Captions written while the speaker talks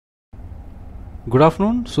Good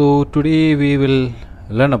afternoon. So today we will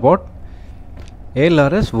learn about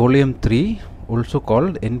ALRS Volume 3, also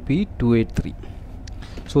called NP283.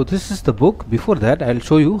 So this is the book. Before that, I'll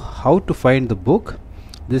show you how to find the book.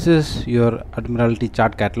 This is your Admiralty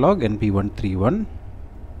Chart Catalog NP131.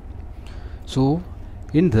 So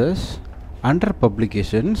in this, under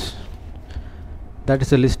Publications, that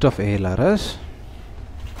is a list of ALRS.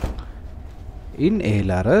 In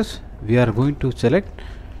ALRS, we are going to select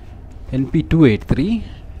NP283.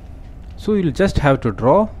 So you'll just have to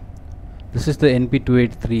draw. This is the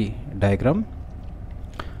NP283 diagram.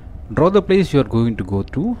 Draw the place you are going to go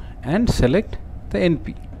to and select the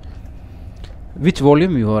NP, which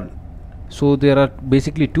volume you are. So there are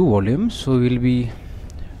basically two volumes. So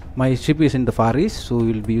my ship is in the Far East, so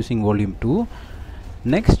we'll be using volume 2.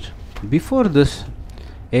 Next, before this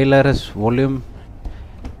ALRS volume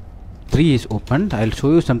 3 is opened, I'll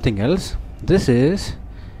show you something else. This is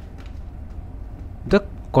the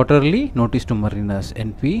quarterly notice to mariners,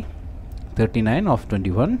 NP 39 of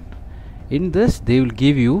 21. In this, they will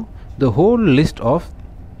give you the whole list of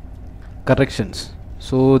corrections.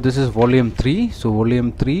 So this is volume 3. So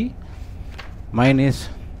volume 3, mine is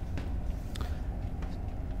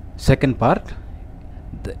second part,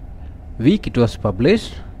 the week it was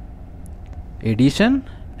published, edition,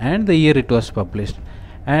 and the year it was published.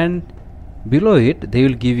 And below it, they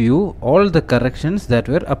will give you all the corrections that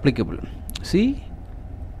were applicable. See,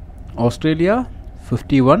 Australia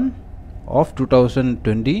 51 of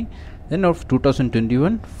 2020, then of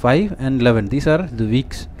 2021 5 and 11. These are the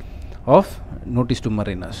weeks of notice to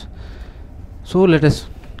mariners. So let us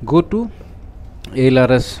go to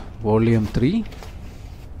ALRS volume 3.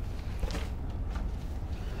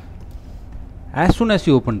 As soon as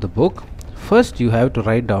you open the book, first you have to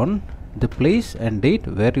write down the place and date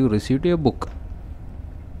where you received your book.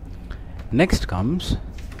 Next comes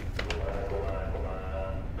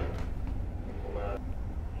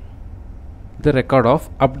the record of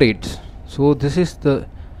updates. So this is the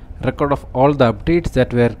record of all the updates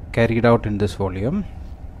that were carried out in this volume.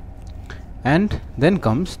 And then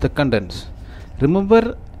comes the contents.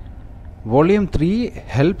 Remember, volume 3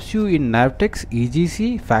 helps you in Navtex,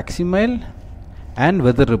 EGC, facsimile and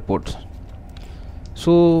weather reports.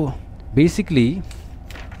 So basically,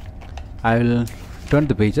 I will turn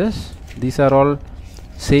the pages. These are all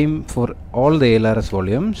same for all the ALRS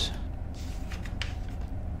volumes.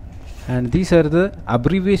 And these are the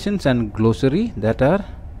abbreviations and glossary that are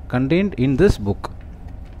contained in this book.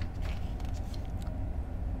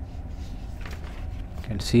 You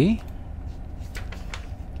can see.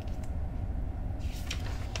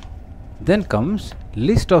 Then comes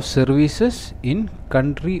list of services in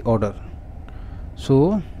country order.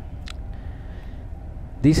 So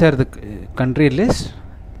these are the country list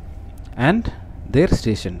and their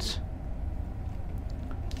stations.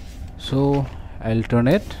 So I'll turn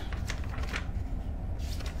it.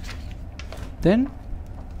 Then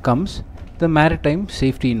comes the maritime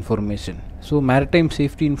safety information. So maritime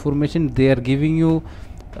safety information, they are giving you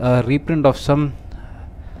a reprint of some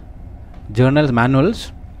journals,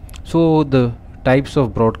 manuals. So the types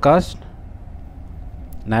of broadcast,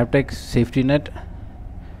 Navtex, safety net,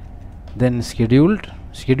 then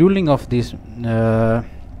scheduling of these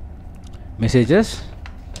messages,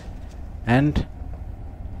 and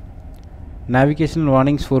navigational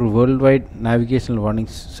warnings for worldwide navigational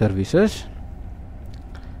warnings services.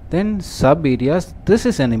 Then sub areas. This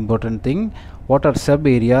is an important thing. What are sub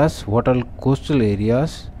areas? What are coastal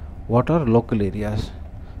areas? What are local areas?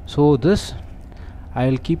 So this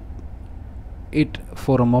I'll keep it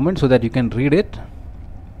for a moment so that you can read it.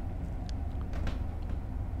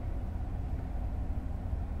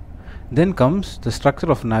 Then comes the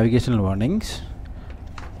structure of navigational warnings,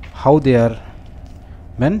 how they are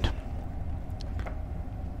meant.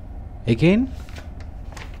 Again,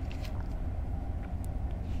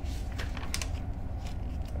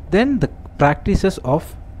 then the practices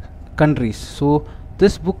of countries. So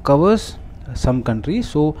this book covers some countries.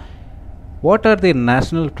 So what are their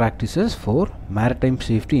national practices for maritime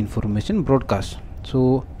safety information broadcast?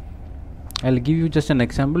 So I'll give you just an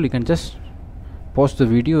example. You can just pause the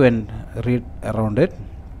video and read around it.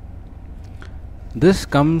 This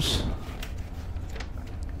comes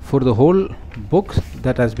for the whole book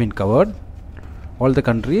that has been covered, all the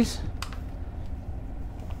countries.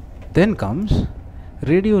 Then comes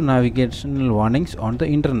radio navigational warnings on the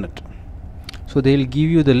internet. So they will give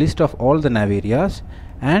you the list of all the nav areas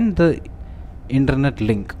and the internet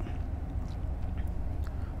link.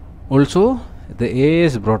 Also the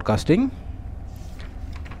AAS broadcasting.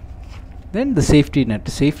 Then the safety net.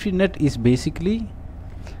 Safety net is basically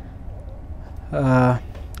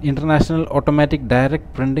International Automatic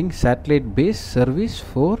Direct Printing Satellite Based Service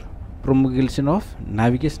for promulgation of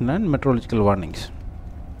navigational and meteorological warnings.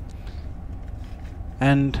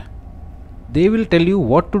 And they will tell you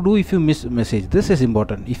what to do if you miss a message. This is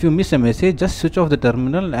important. If you miss a message, just switch off the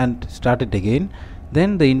terminal and start it again.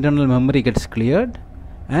 Then the internal memory gets cleared,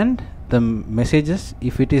 and the messages,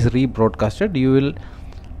 if it is rebroadcasted, you will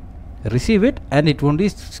receive it and it won't be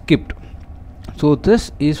skipped. So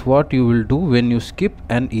this is what you will do when you skip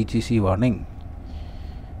an EGC warning.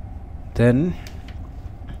 Then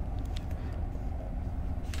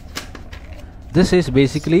this is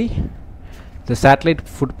basically the satellite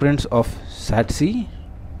footprints of SATC,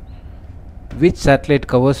 which satellite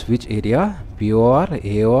covers which area: POR,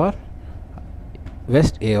 AOR,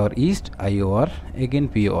 West, AOR, East, IOR, again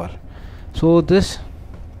POR. So this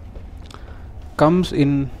comes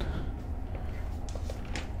in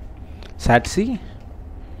SATC,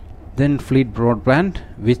 then fleet broadband,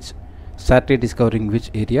 which satellite is covering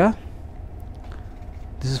which area.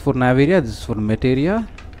 This is for nav area, this is for met area.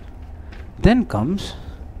 Then comes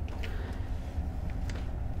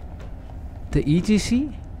the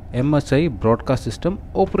EGC MSI broadcast system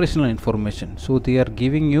operational information. So they are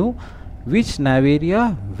giving you which nav area,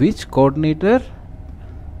 which coordinator,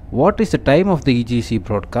 what is the time of the EGC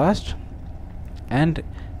broadcast, and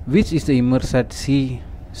which is the Inmarsat C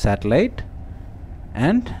satellite.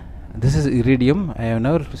 And this is Iridium. I have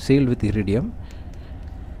never sailed with Iridium.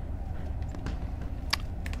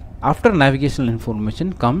 After navigational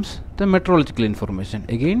information comes the meteorological information.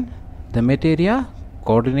 Again, the met area,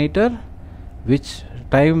 coordinator, which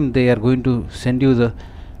time they are going to send you the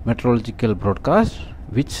meteorological broadcast,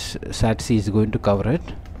 which SATC is going to cover it.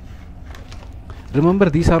 Remember,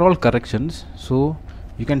 these are all corrections, so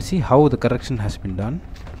you can see how the correction has been done.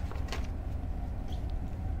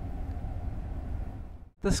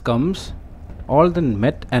 This comes all the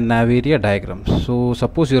met and nav area diagrams. So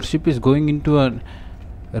suppose your ship is going into a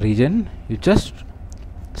region, you just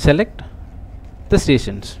select the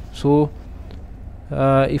stations. So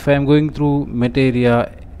if I am going through met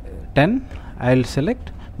area 10, I will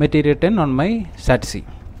select met area 10 on my SATC.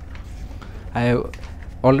 I have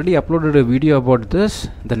already uploaded a video about this,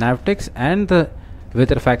 the Navtex and the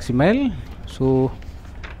weather facsimile, so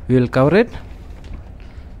we will cover it.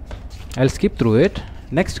 I will skip through it.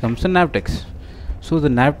 Next comes the Navtex. So the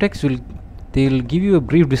Navtex they will give you a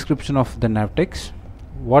brief description of the Navtex,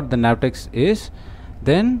 what the Navtex is,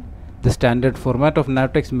 then the standard format of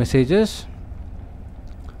Navtex messages,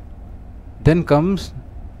 then comes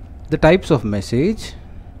the types of message,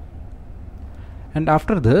 and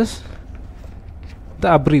after this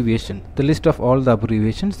the abbreviation, the list of all the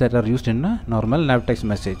abbreviations that are used in a normal Navtex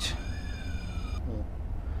message.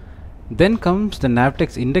 Then comes the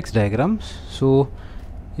Navtex index diagrams. So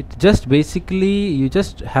it just basically, you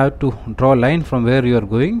just have to draw a line from where you are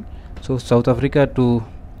going. So South Africa to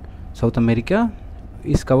South America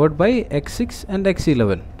is covered by X6 and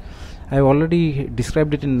X11. I have already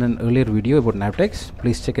described it in an earlier video about Navtex.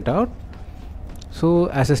 Please check it out. So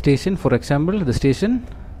as a station, for example, the station,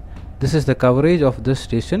 this is the coverage of this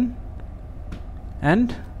station,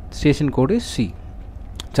 and station code is C,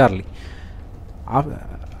 Charlie.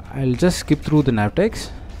 I'll just skip through the Navtex.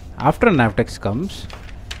 After Navtex comes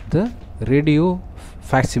the radio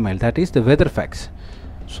facsimile, that is the weather fax.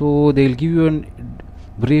 So they will give you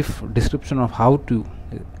a brief description of how to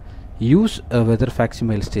use a weather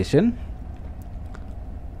facsimile station.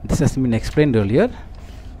 This has been explained earlier.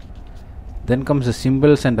 Then comes the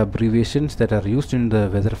symbols and abbreviations that are used in the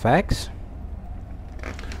weather fax.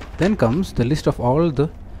 Then comes the list of all the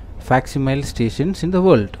facsimile stations in the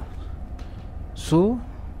world. So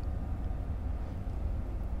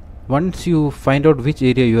once you find out which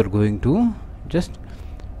area you are going to, just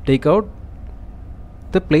take out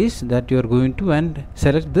the place that you are going to and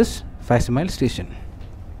select this facsimile station.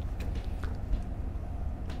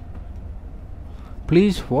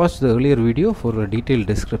 Please watch the earlier video for a detailed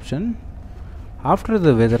description. After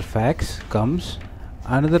the weather fax comes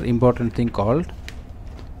another important thing called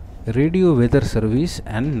radio weather service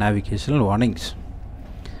and navigational warnings.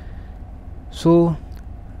 So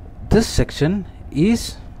this section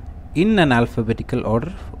is in an alphabetical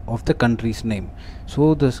order of the country's name.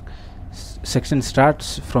 So this section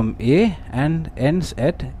starts from A and ends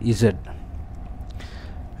at Z.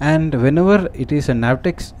 And whenever it is a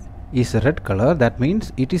Navtex is a red color, that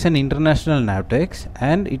means it is an international Navtex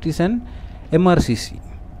and it is an MRCC.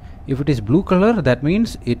 If it is blue color, that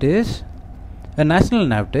means it is a national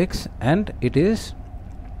Navtex and it is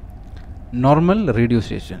normal radio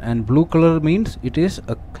station, and blue color means it is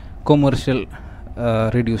a commercial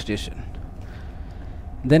radio station.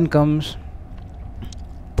 Then comes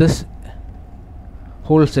This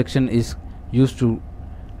whole section is used to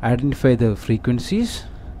identify the frequencies,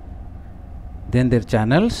 then their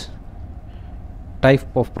channels,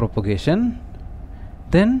 type of propagation,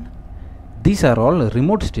 then these are all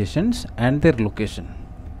remote stations and their location.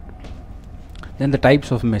 Then the types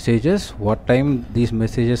of messages, what time these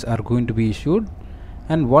messages are going to be issued,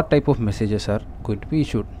 and what type of messages are going to be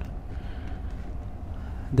issued.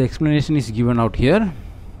 The explanation is given out here.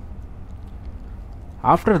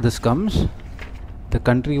 After this comes the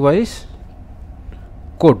country wise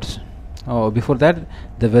codes. Before that,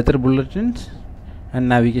 the weather bulletins and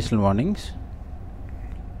navigational warnings.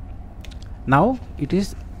 Now it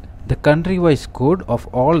is the country wise code of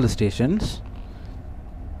all the stations.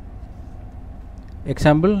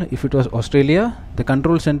 Example, if it was Australia, the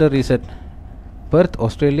control center is at Perth,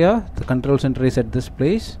 Australia. The control center is at this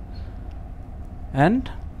place, and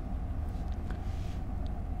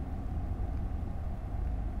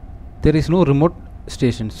there is no remote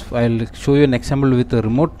stations. I'll show you an example with a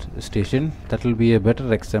remote station. That will be a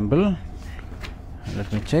better example.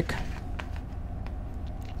 Let me check.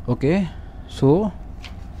 Okay, so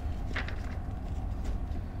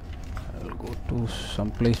I'll go to some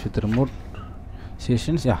place with remote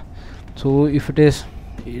stations. Yeah, so if it is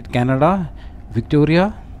Canada,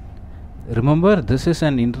 Victoria, remember this is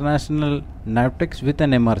an international Navtex with an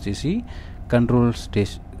MRCC control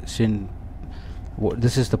station.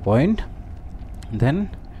 This is the point.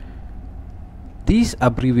 Then these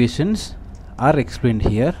abbreviations are explained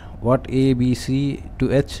here, what A, B, C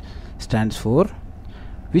to H stands for,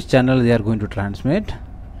 which channel they are going to transmit,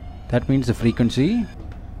 that means the frequency,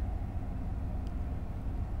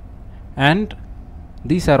 and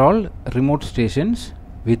these are all remote stations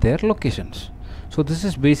with their locations. So this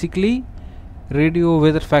is basically radio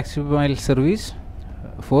weather facsimile service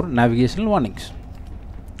for navigational warnings.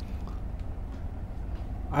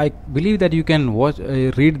 I believe that you can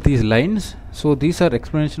read these lines. So these are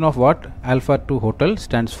explanation of what Alpha 2 Hotel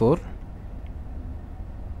stands for.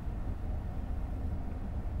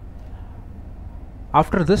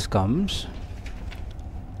 After this comes,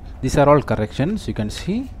 these are all corrections, you can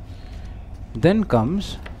see. Then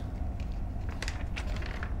comes,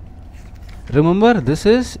 remember this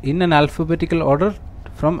is in an alphabetical order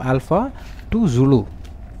from Alpha to Zulu.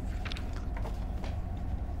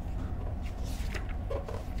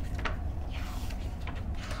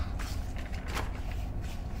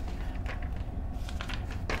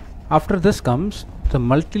 After this comes the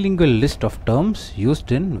multilingual list of terms used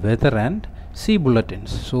in weather and sea bulletins.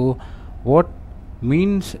 So what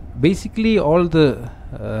means, basically all the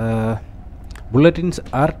bulletins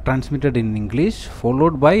are transmitted in English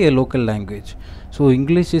followed by a local language. So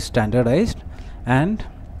English is standardized, and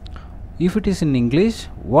if it is in English,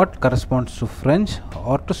 what corresponds to French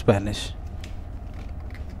or to Spanish.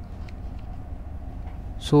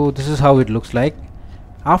 So this is how it looks like.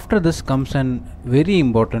 After this comes an very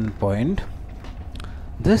important point.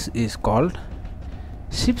 This is called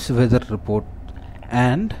ship's weather report,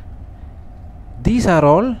 and these are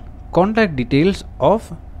all contact details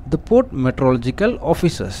of the port meteorological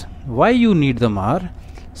officers. Why you need them are,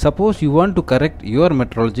 suppose you want to correct your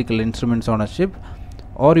meteorological instruments on a ship,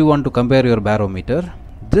 or you want to compare your barometer.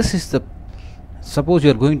 This is the, suppose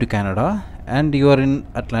you are going to Canada and you are in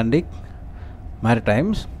Atlantic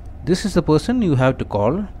Maritimes, this is the person you have to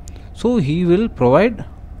call. So he will provide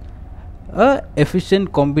a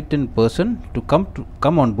efficient, competent person to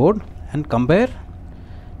come on board and compare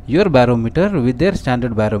your barometer with their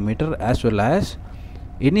standard barometer, as well as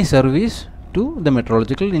any service to the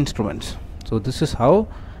meteorological instruments. So this is how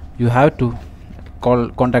you have to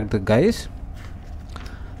contact the guys.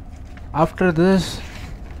 After this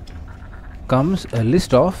comes a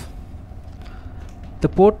list of the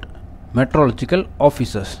port meteorological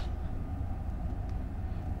officers.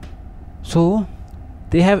 So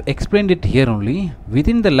they have explained it here only.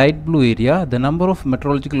 Within the light blue area, the number of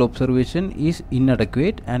meteorological observation is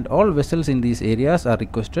inadequate, and all vessels in these areas are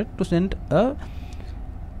requested to send a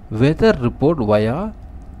weather report via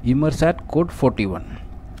Immersat code 41.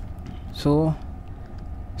 So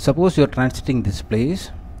suppose you are transiting this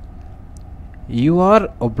place, you are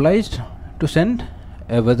obliged to send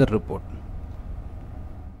a weather report.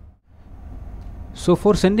 So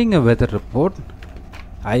for sending a weather report,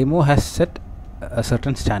 IMO has set a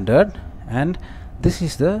certain standard, and this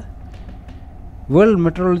is the World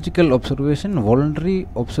Meteorological Observation Voluntary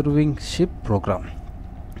Observing Ship Program.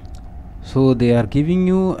 So they are giving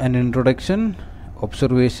you an introduction,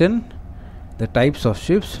 observation, the types of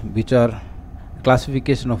ships, which are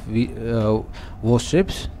classification of those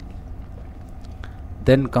ships.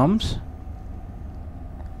 Then comes,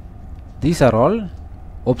 these are all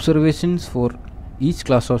observations for each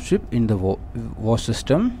class of ship in the WASH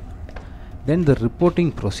system, then the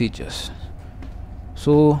reporting procedures.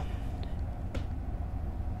 So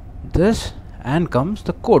this, and comes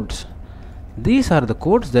the codes. These are the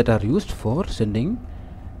codes that are used for sending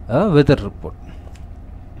a weather report.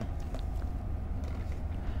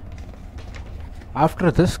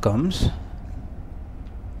 After this comes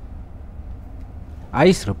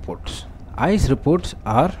ice reports. Ice reports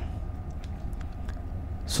are,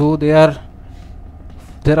 so there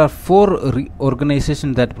are 4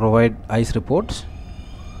 organizations that provide ice reports.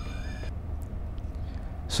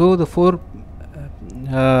 So the 4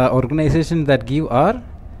 organizations that give are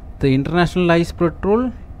the International Ice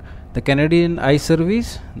Patrol, the Canadian Ice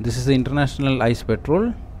Service. This is the International Ice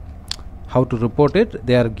Patrol. How to report it,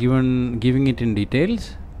 they are giving it in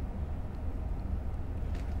details.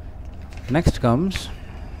 Next comes,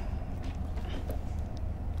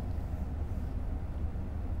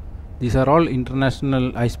 these are all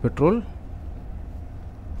International Ice Patrol,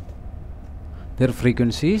 their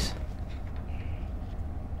frequencies.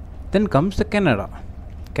 Then comes the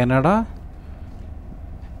Canada.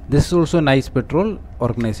 This is also an ice patrol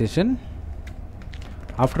organization.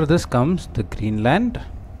 After this comes the Greenland,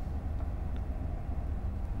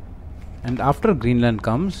 and after Greenland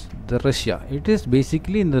comes the Russia. It is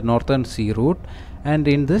basically in the northern sea route, and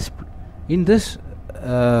in this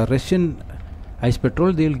Russian ice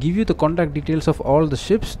patrol, they will give you the contact details of all the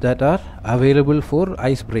ships that are available for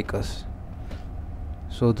icebreakers.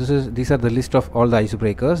 So these are the list of all the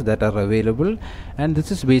icebreakers that are available, and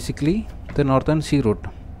this is basically the northern sea route.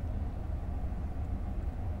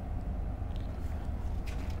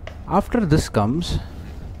 After this comes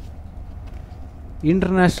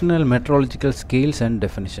International Metrological Scales and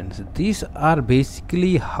Definitions. These are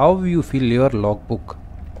basically how you fill your logbook.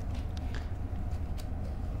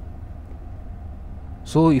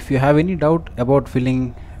 So if you have any doubt about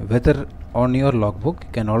filling weather on your logbook,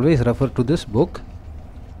 you can always refer to this book.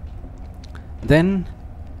 Then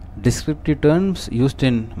descriptive terms used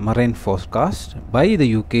in marine forecast by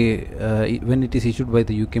the UK when it is issued by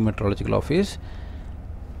the UK Meteorological Office.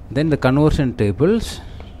 Then the conversion tables.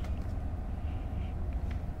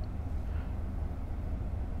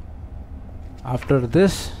 After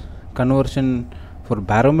this, conversion for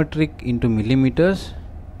barometric into millimeters,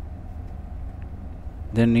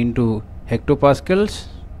 then into hectopascals,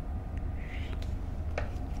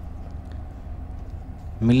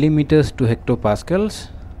 millimeters to hectopascals,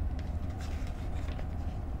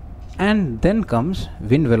 and then comes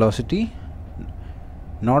wind velocity,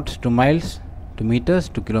 knots to miles to meters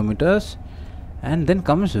to kilometers, and then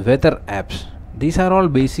comes weather apps. These are all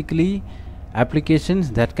basically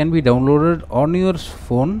applications that can be downloaded on your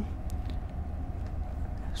phone.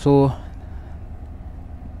 So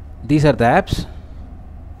these are the apps.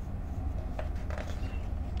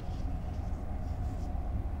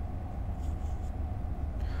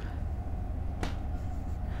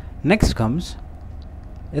 Next comes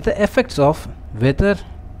the effects of weather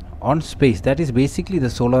on space, that is basically the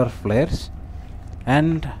solar flares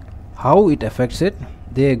and how it affects it.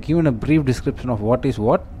 They are given a brief description of what is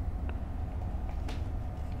what.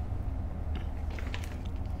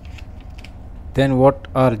 Then what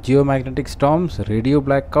are geomagnetic storms, radio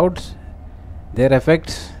blackouts, their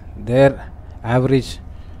effects, their average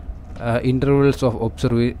intervals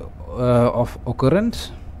of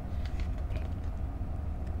occurrence.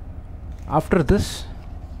 After this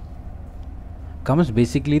comes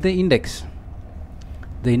basically the index.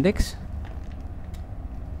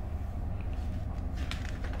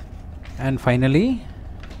 And finally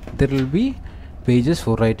there will be pages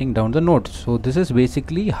for writing down the notes. So this is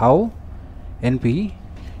basically how NP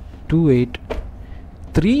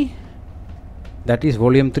 283, that is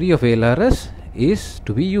volume 3 of ALRS, is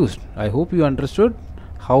to be used. I hope you understood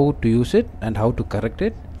how to use it and how to correct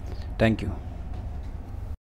it. Thank you.